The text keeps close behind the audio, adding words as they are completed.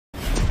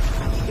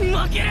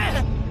負ける。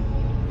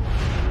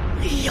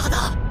嫌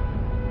だ。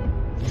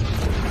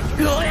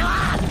俺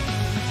は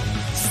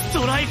ス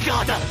トライ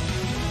カーだ。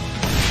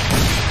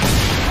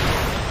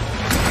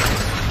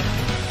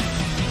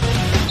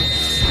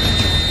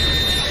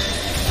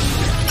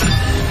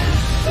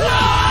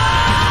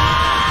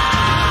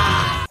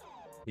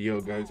Yo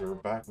guys, we're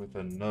back with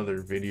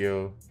another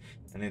video,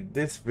 and in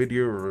this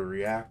video we're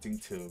reacting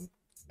to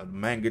a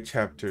manga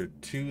chapter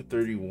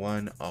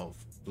 231 of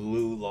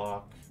Blue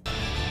Lock.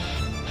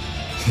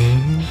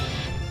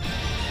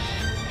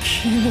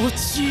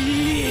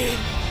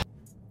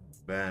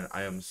 Man,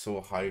 I am so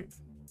hyped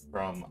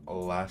from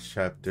last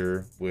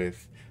chapter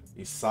with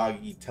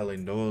Isagi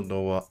telling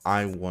Noa,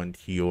 I want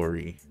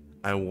Hiyori.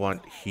 I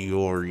want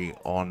Hiyori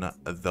on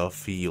the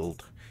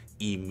field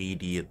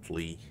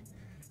immediately.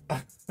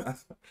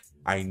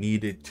 I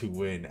needed to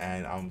win,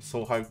 and I'm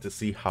so hyped to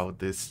see how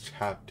this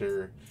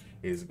chapter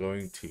is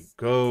going to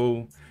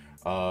go.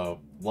 A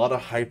lot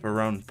of hype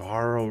around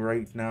Barrow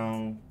right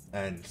now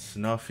and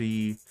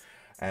Snuffy,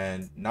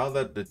 and now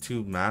that the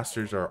two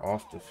masters are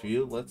off the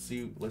field, let's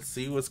see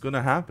what's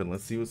gonna happen.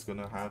 Let's see what's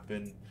gonna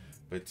happen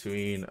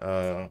between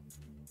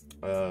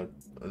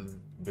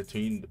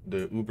between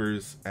the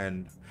Ubers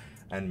and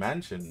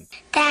Mansion.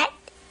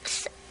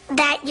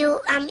 That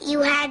you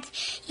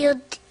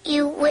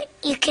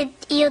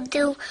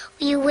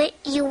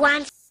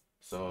want.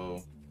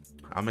 So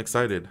I'm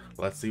excited.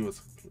 Let's see what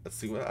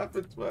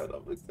happens, man.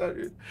 I'm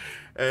excited,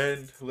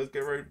 and let's get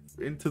right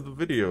into the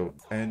video.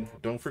 And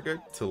don't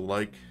forget to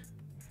like,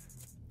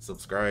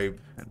 subscribe,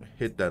 and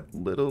hit that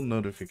little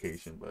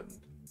notification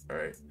button. All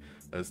right,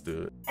 let's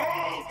do it.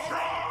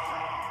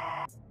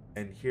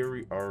 And here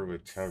we are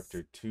with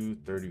chapter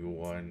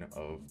 231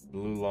 of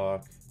Blue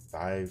Lock.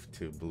 Dive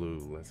to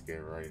Blue. Let's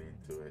get right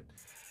into it.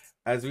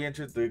 As we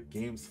enter the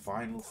game's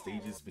final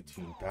stages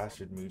between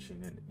Bastard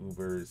Mushin and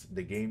Ubers,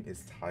 the game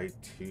is tied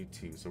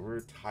 2-2. So we're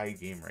a tie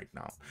game right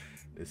now.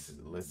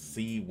 Let's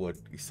see what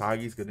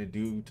Isagi's gonna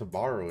do to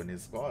Barrow and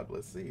his squad.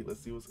 Let's see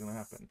what's gonna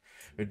happen.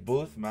 With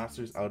both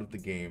masters out of the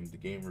game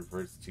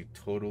reverts to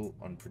total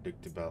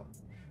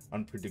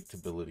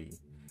unpredictability.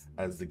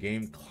 As the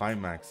game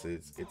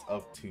climaxes, it's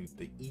up to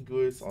the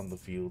egoists on the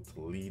field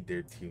to lead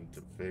their team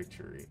to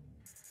victory.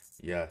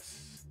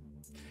 Yes.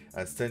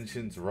 As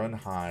tensions run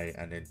high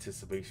and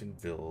anticipation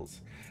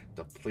builds,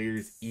 the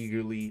players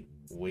eagerly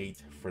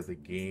wait for the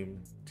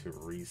game to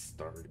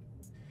restart.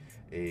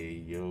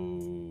 Hey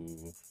yo.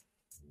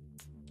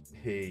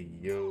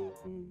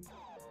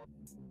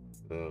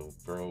 Oh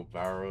bro,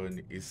 Barrow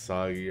and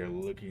Isagi are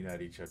looking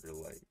at each other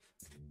like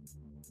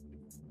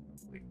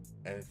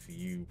F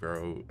you,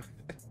 bro.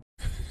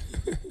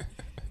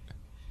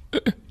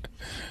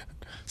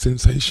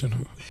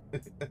 Sensational.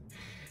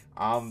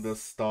 I'm the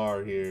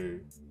star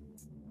here.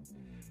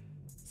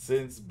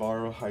 Since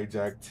Barrow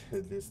hijacked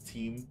this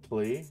team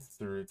play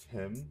through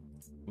him,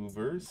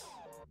 Ubers,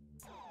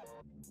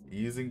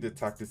 using the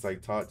tactics I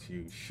taught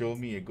you, show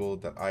me a goal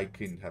that I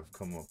couldn't have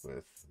come up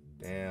with.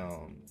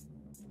 Damn.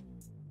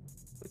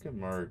 Look at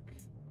Mark.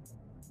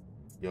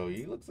 Yo,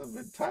 he looks a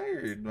bit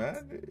tired,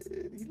 man.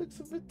 He looks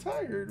a bit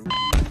tired.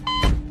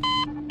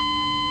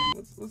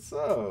 What's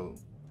up?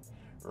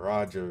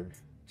 Roger.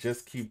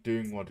 Just keep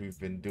doing what we've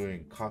been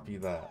doing. Copy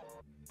that.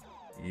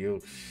 Yo,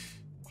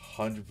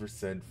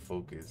 100%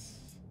 focus.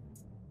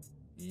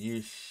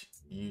 You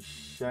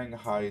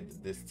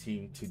shanghaied this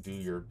team to do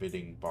your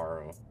bidding,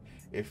 Barrow.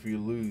 If you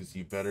lose,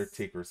 you better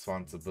take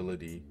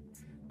responsibility.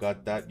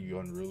 Got that, you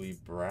unruly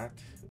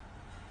brat?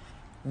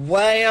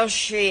 Well,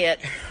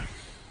 shit.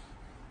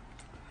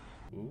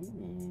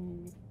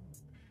 Ooh.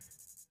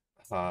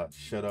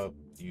 Shut up,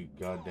 you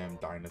goddamn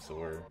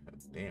dinosaur.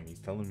 Damn, he's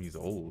telling me he's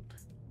old.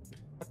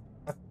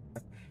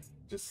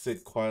 Just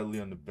sit quietly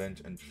on the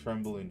bench and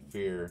tremble in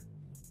fear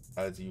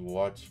as you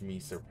watch me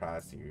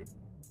surpass you.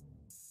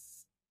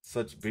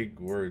 Such big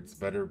words,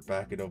 better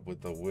back it up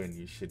with a win,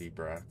 you shitty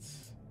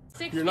brats.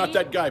 You're not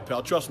that guy,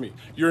 pal. Trust me.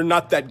 You're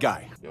not that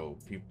guy. Yo,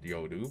 the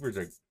Ubers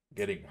are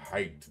getting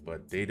hyped,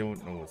 but they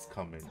don't know what's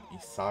coming.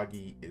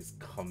 Isagi is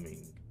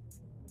coming,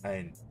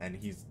 and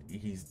he's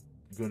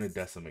gonna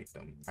decimate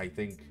them. I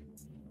think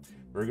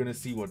we're gonna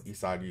see what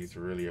Isagi is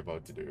really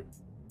about to do.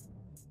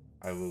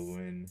 I will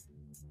win.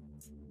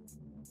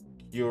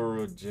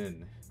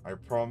 Jin, I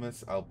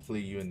promise I'll play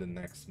you in the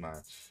next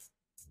match.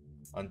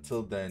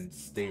 Until then,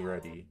 stay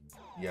ready.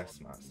 Yes,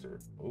 master.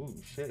 Oh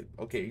shit.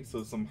 Okay,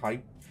 so some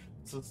hype.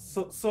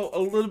 So a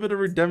little bit of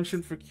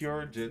redemption for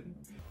Jin.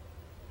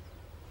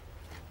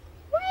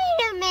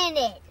 Wait a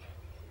minute.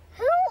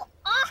 Who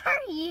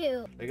are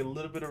you? Like a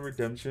little bit of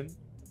redemption.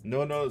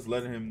 No is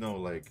letting him know,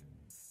 like,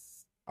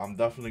 I'm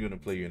definitely gonna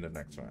play you in the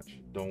next match.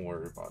 Don't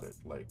worry about it.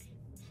 Like,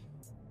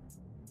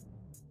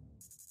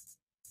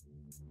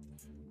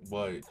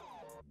 but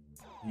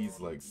he's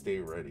like, stay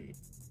ready.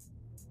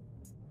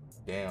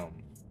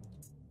 Damn.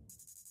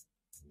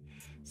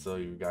 So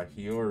you got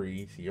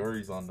Hiyori.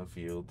 Hiyori's on the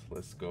field.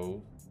 Let's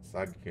go.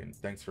 Sagikin,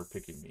 thanks for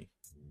picking me.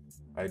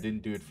 I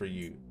didn't do it for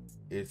you.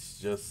 It's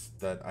just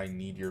that I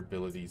need your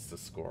abilities to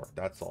score.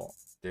 That's all.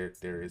 There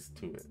is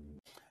to it.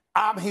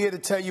 I'm here to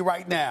tell you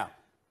right now,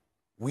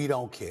 we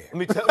don't care. Let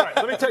me tell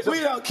you something. We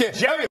don't care.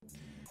 Jerry.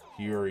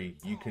 Hiyori,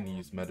 you can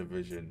use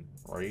Metavision,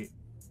 right?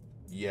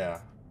 Yeah.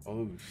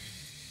 Oh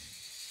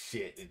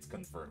shit, it's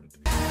confirmed.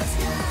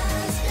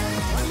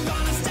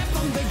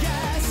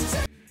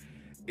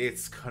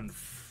 It's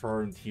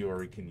confirmed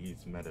Hiyori can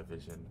use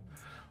Metavision.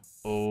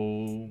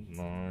 Oh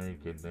my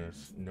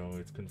goodness. No,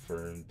 it's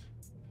confirmed.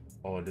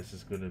 Oh, this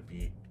is gonna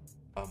be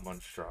a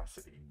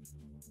monstrosity.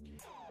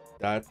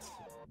 That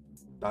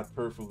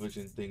peripheral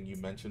vision thing you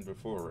mentioned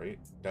before, right?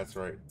 That's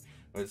right.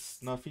 When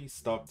Snuffy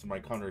stopped my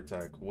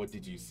counterattack, what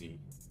did you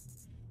see?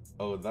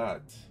 Oh,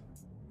 that.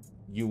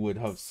 You would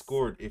have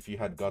scored if you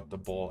had got the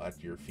ball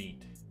at your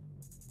feet.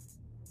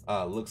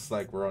 Looks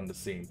like we're on the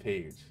same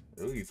page.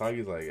 Ooh, he's like,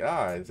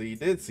 so you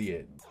did see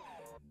it.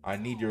 I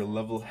need your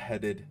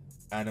level-headed,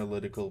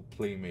 analytical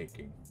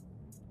playmaking.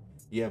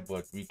 Yeah,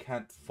 but we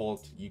can't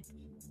fault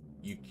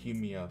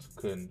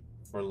Yukimiya-kun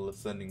for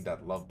sending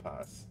that love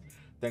pass.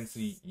 Thanks to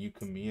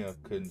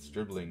Yukimiya-kun's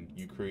dribbling,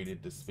 you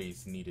created the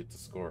space needed to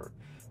score.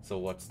 So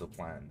what's the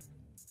plan?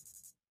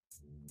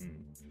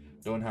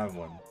 Don't have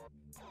one.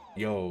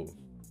 Yo.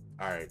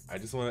 Alright, I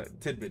just want a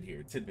tidbit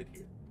here.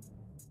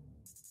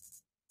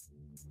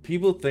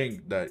 People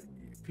think that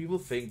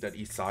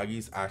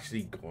Isagi's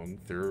actually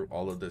going through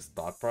all of this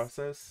thought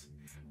process,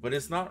 but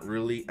it's not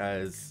really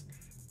as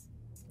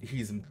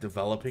he's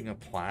developing a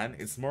plan.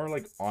 It's more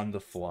like on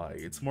the fly.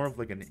 It's more of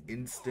like an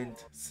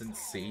instant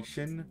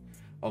sensation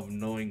of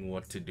knowing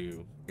what to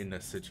do in a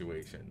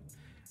situation.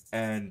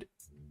 And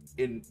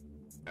in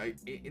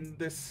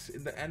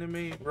the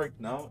anime right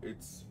now,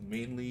 it's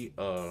mainly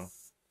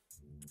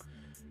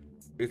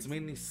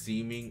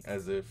seeming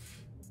as if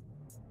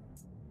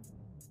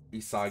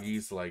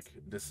Isagi's like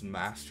this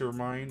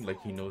mastermind, like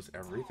he knows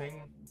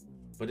everything,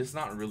 but it's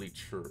not really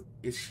true.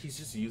 He's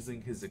just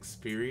using his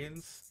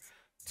experience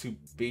to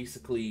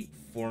basically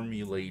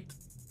formulate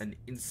an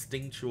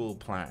instinctual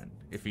plan,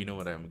 if you know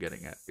what I'm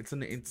getting at. It's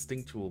an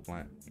instinctual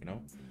plan, you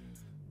know?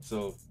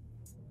 So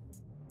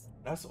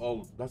that's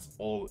all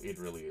it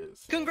really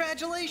is.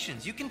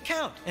 Congratulations, you can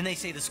count. And they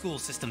say the school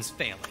system's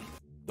failing.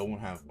 Don't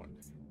have one.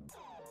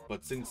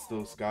 But since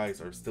those guys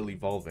are still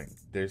evolving,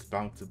 there's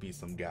bound to be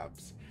some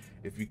gaps.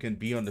 If you can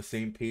be on the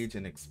same page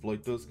and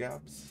exploit those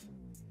gaps.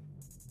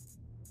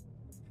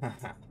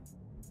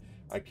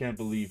 I can't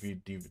believe you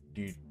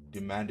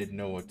demanded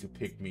Noah to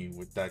pick me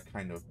with that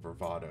kind of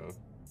bravado.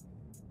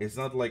 It's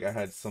not like I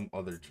had some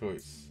other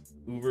choice.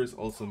 Ubers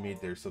also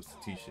made their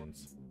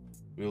substitutions.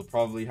 We'll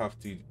probably have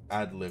to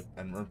ad-lib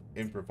and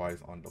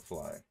improvise on the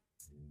fly.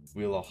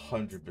 We'll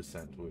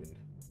 100% win.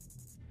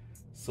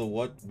 So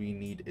what we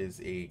need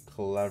is a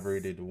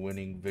collaborated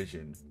winning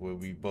vision where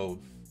we both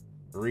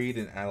read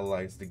and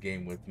analyze the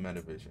game with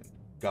Metavision.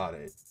 Got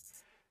it.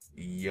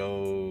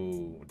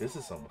 Yo, this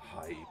is some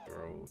hype,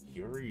 bro.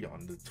 Yuri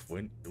on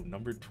the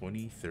number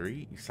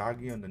 23,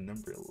 Isagi on the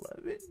number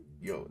 11.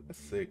 Yo,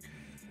 that's sick.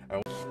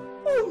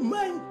 Oh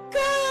my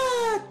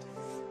god!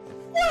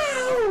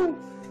 Wow!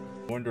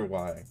 Wonder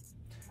why.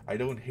 I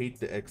don't hate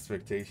the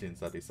expectations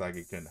that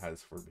Isagi-kun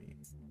has for me.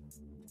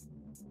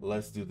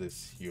 Let's do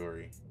this,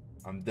 Yuri.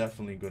 I'm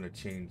definitely gonna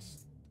change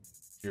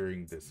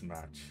during this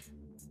match.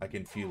 I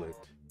can feel it.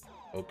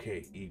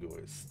 Okay,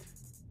 egoist.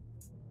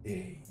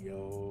 Hey,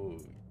 yo.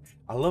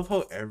 I love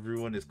how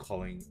everyone is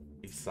calling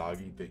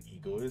Isagi the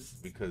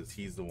egoist because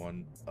he's the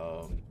one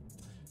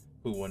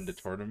who won the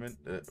tournament,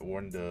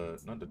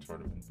 not the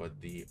tournament, but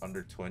the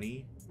under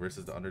 20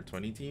 versus the under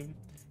 20 team.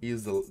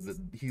 He's the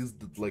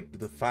like the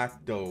de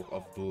facto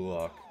of Blue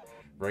Lock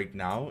right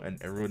now,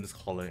 and everyone is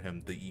calling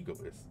him the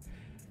egoist.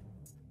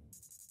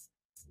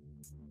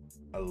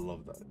 I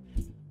love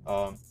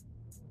that.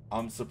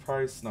 I'm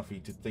surprised, Snuffy,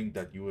 to think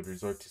that you would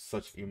resort to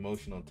such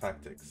emotional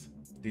tactics.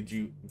 Did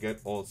you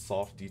get all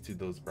soft due to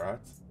those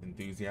brats?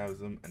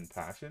 Enthusiasm and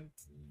passion?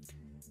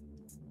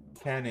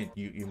 Can it,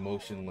 you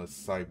emotionless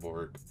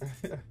cyborg?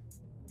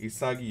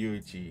 Isagi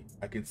Yuichi,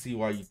 I can see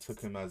why you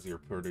took him as your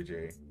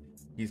protege.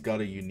 He's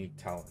got a unique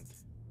talent.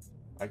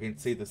 I can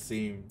say the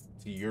same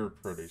to your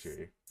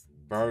protege.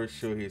 Baro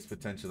Shohei's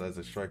potential as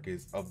a striker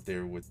is up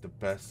there with the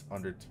best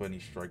under 20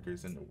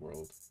 strikers in the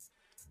world.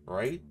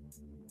 Right?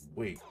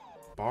 Wait,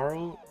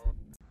 Baro?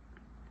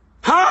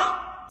 Huh?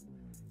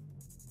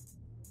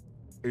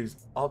 Is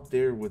up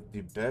there with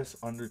the best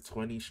under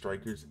 20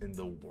 strikers in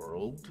the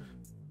world?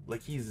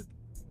 Like he's...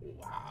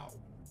 Wow.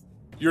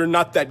 You're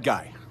not that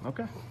guy.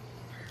 Okay.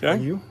 Okay? Are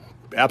you?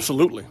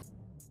 Absolutely.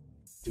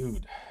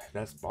 Dude,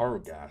 that's Baro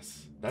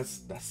gas.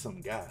 That's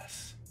some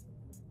gas.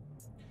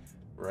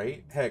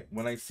 Right? Heck,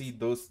 when I see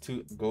those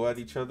two go at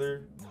each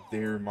other, they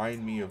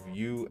remind me of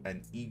you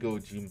and Ego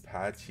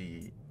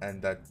Jinpachi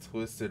and that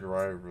twisted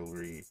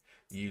rivalry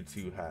you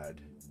two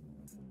had.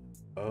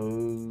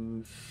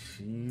 Oh,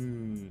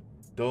 shoot.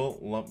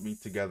 Don't lump me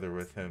together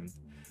with him.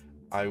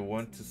 I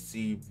want to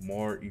see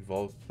more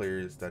evolved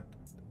players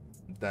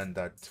than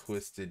that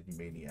twisted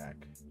maniac.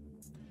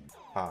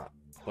 Ha.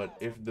 But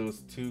if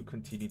those two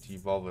continue to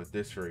evolve at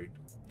this rate,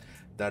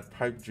 that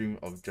pipe dream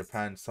of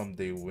Japan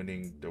someday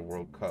winning the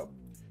World Cup,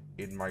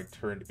 it might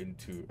turn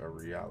into a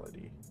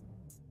reality.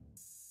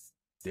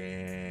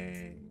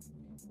 Dang.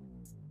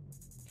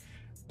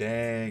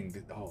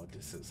 Dang. Oh,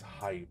 this is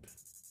hype.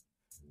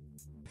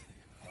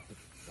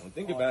 Don't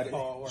think about it.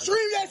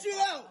 Stream that shit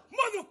out!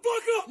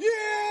 Motherfucker! Yeah!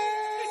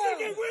 This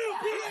nigga real,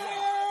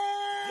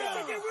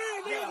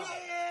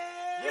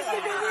 This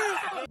nigga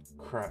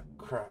real.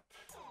 Crap.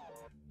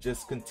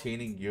 Just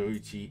containing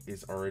Yoichi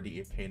is already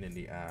a pain in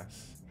the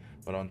ass.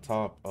 But on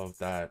top of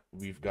that,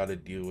 we've got to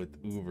deal with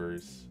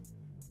Uber's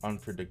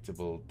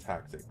unpredictable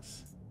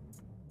tactics.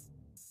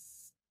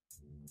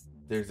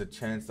 There's a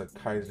chance that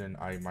Kaiser and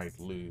I might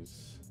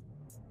lose.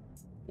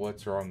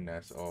 What's wrong,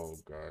 Ness? Oh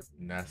god,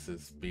 Ness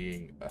is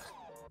being...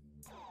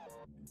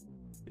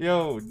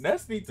 Yo,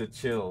 Ness needs to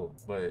chill,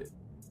 but...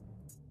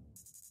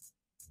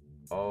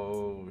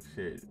 Oh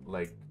shit,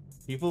 like,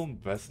 people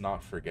best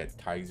not forget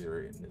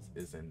Kaiser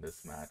is in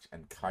this match,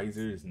 and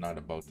Kaiser is not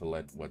about to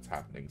let what's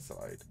happening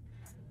slide.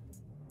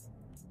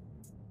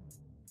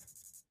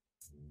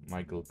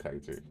 Michael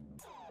Kaiser.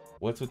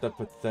 What's with that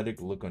pathetic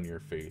look on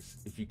your face?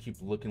 If you keep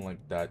looking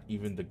like that,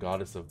 even the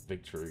goddess of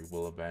victory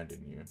will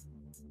abandon you.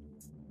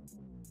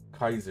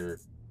 Kaiser,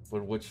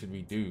 but what should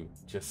we do?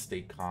 Just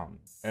stay calm.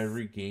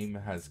 Every game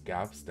has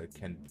gaps that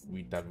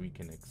we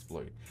can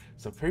exploit.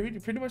 So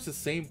pretty much the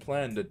same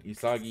plan that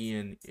Isagi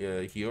and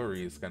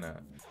Hiyori is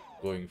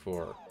going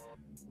for.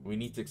 We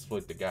need to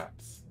exploit the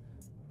gaps.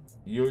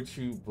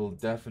 Yoichi will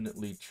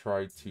definitely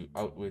try to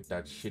outwit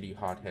that shitty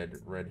hothead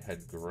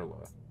redhead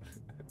gorilla.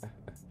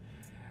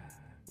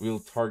 We'll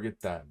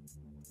target that.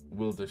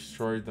 We'll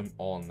destroy them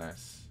all,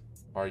 Ness.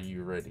 Are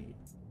you ready?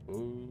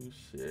 Oh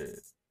shit.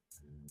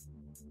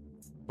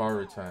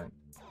 Barutan,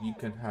 you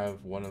can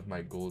have one of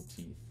my gold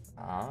teeth.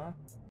 Ah?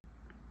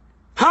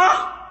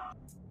 Huh?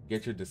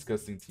 Get your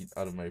disgusting teeth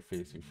out of my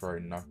face before I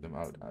knock them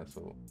out,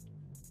 asshole.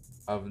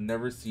 I've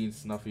never seen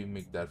Snuffy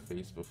make that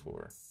face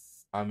before.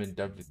 I'm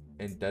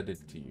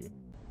indebted to you.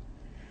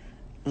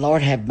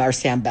 Lord have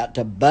mercy, I'm about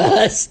to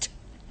bust.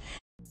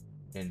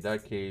 In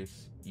that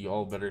case, you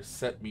all better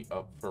set me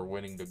up for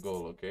winning the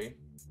goal, okay?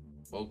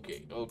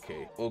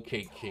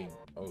 Okay, King.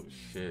 Oh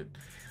shit.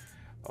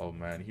 Oh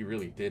man, he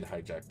really did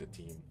hijack the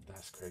team.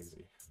 That's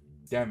crazy.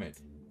 Damn it.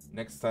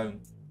 Next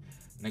time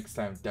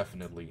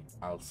definitely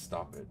I'll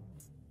stop it.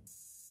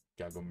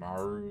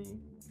 Gagamaru.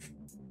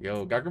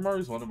 Yo, Gagamaru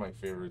is one of my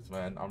favorites,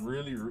 man. I'm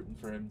really rooting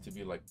for him to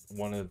be like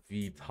one of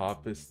the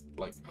toppest,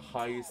 like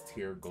highest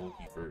tier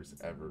goalkeepers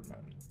ever,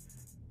 man.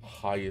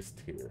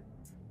 Highest tier.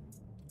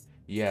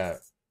 Yeah.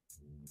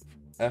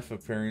 F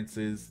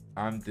appearances,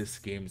 I'm this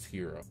game's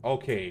hero.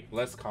 Okay,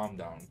 let's calm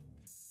down,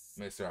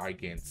 Mr. I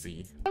Can't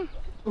See.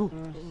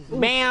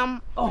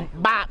 Bam,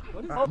 bop,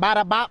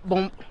 bada bop,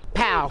 boom,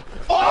 pow.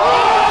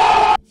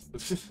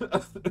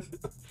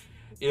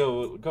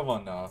 Yo, come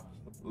on now.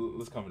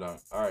 Let's calm down.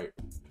 Alright.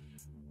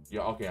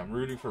 Yeah, okay, I'm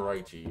rooting for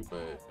Raichi,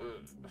 but...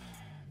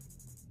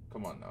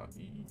 come on now.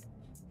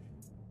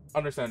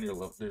 Understand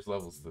there's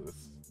levels to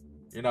this.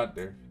 You're not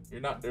there.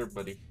 You're not there,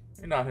 buddy.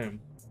 You're not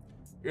him.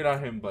 You're not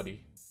him,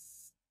 buddy.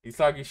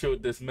 Isagi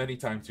showed this many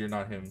times you're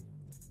not him.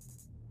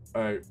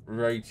 Alright,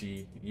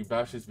 Raichi, you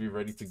bashes be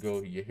ready to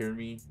go. You hear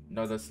me?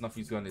 Now that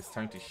Snuffy's gone, it's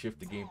time to shift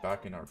the game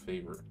back in our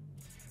favor.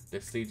 The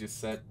stage is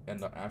set,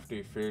 and after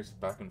a fierce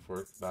back and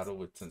forth battle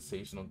with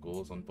sensational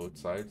goals on both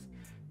sides,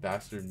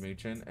 Bastard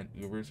Muchen and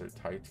Ubers are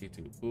tied to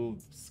who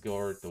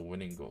scored the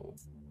winning goal.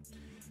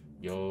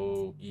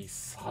 Yo,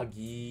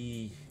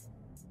 Isagi.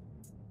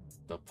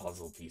 The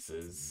puzzle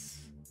pieces.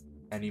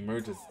 And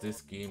emerge as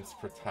this game's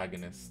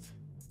protagonist.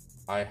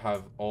 I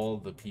have all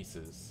the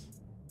pieces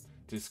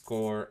to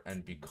score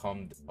and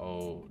become...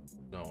 Oh,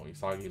 no,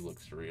 Isagi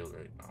looks real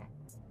right now.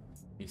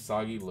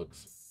 Isagi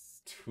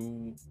looks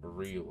too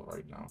real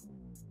right now.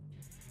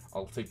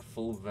 I'll take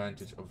full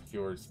advantage of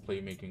Hyo's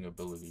playmaking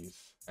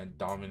abilities and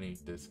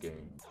dominate this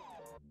game.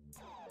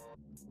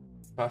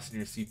 Fasten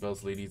your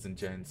seatbelts, ladies and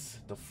gents.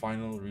 The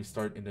final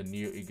restart in the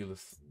Neo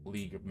Eagles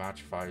League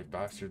Match 5,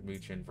 Bastard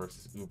Muchen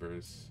versus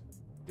Ubers.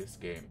 This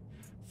game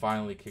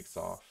finally kicks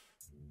off.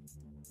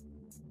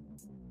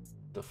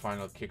 The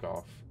final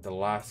kickoff. The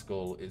last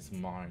goal is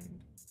mine.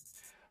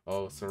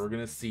 Oh, so we're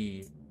gonna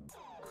see...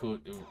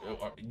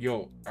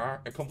 Yo, I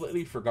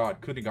completely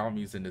forgot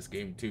Kunigami's in this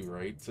game too,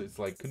 right? So it's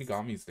like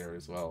Kunigami's there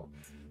as well.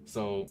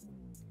 So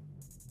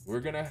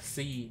we're gonna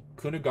see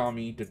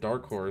Kunigami, the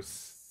Dark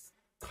Horse,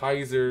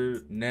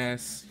 Kaiser,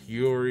 Ness,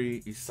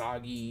 Hiyori,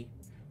 Isagi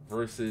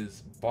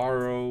versus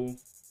Baro.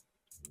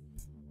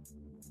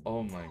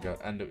 Oh my god,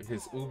 and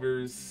his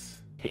Ubers.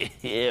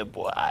 Yeah,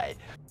 boy.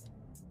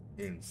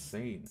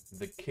 Insane.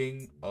 The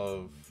king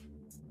of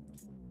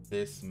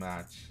this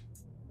match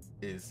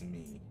is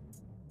me.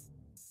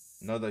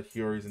 Now that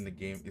Hiyori's in the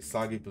game,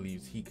 Isagi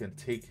believes he can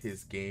take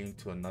his game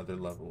to another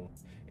level.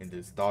 In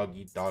this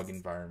dog-eat-dog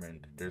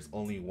environment, there's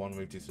only one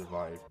way to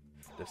survive.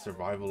 The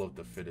survival of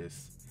the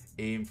fittest.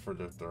 Aim for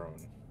the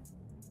throne.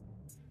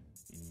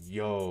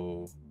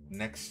 Yo,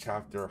 next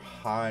chapter,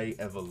 High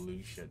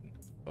Evolution.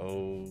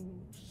 Oh,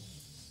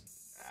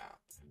 snap.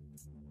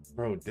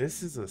 Bro,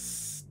 this is a...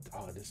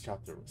 Oh, this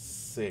chapter was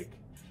sick.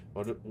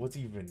 But what's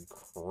even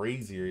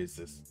crazier is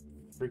this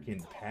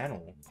freaking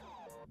panel.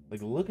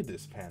 Like, look at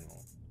this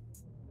panel.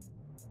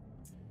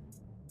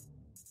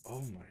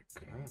 Oh my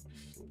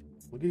gosh.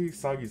 Look at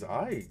Isagi's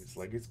eyes.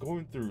 Like, it's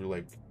going through,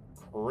 like,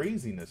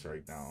 craziness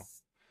right now.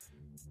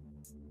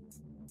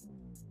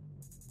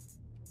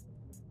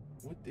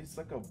 What? It's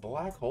like a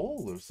black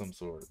hole of some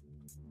sort.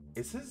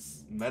 Is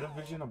his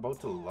metavision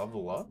about to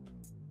level up?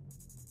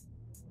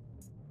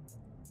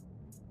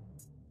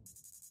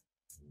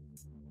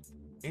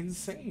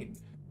 Insane.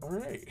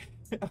 Alright.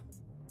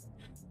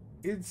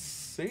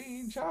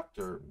 Insane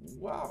chapter.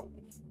 Wow.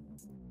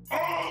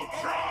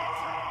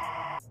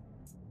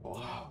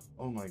 Wow.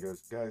 Oh my gosh,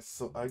 guys.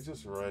 So I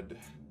just read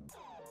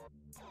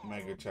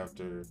Manga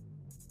chapter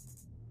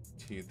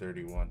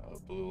 231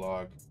 of Blue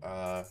Lock.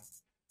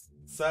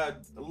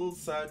 Sad. A little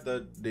sad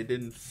that they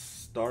didn't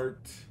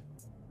start,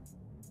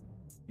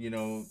 you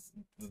know,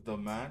 the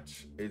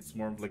match. It's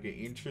more of like an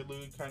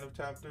interlude kind of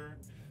chapter,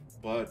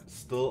 but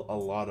still a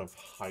lot of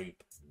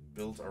hype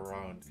built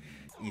around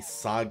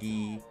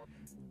Isagi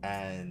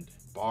and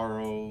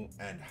Baro,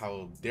 and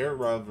how their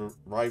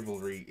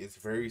rivalry is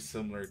very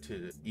similar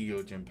to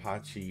Io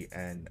Jinpachi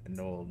and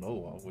Noel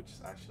Noah, which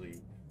is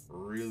actually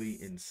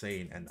really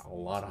insane, and a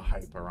lot of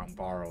hype around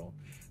Baro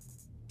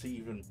to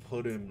even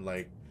put him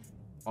like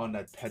on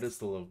that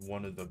pedestal of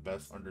one of the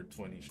best under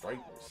 20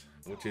 strikers,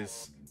 which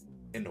is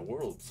in the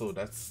world. So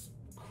that's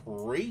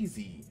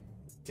crazy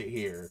to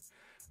hear,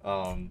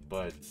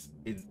 but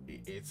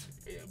it's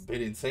a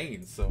bit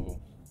insane.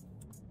 So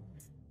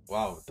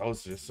wow, that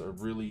was just a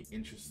really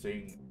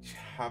interesting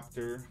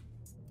chapter,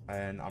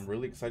 and I'm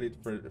really excited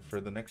for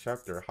the next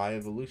chapter, High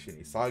Evolution.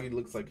 Isagi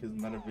looks like his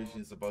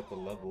metavision is about to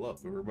level up.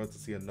 We're about to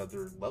see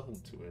another level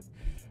to it,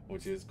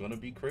 which is gonna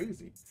be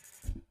crazy.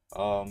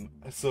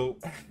 So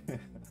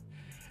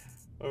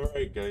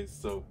alright guys,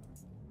 so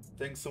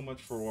thanks so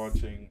much for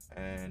watching,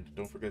 and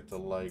don't forget to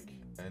like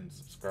and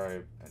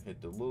subscribe and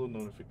hit the little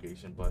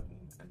notification button,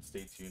 and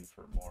stay tuned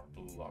for more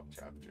Blue Lock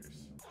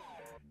chapters.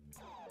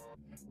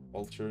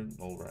 Ultra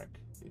Nolrek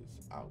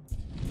is out.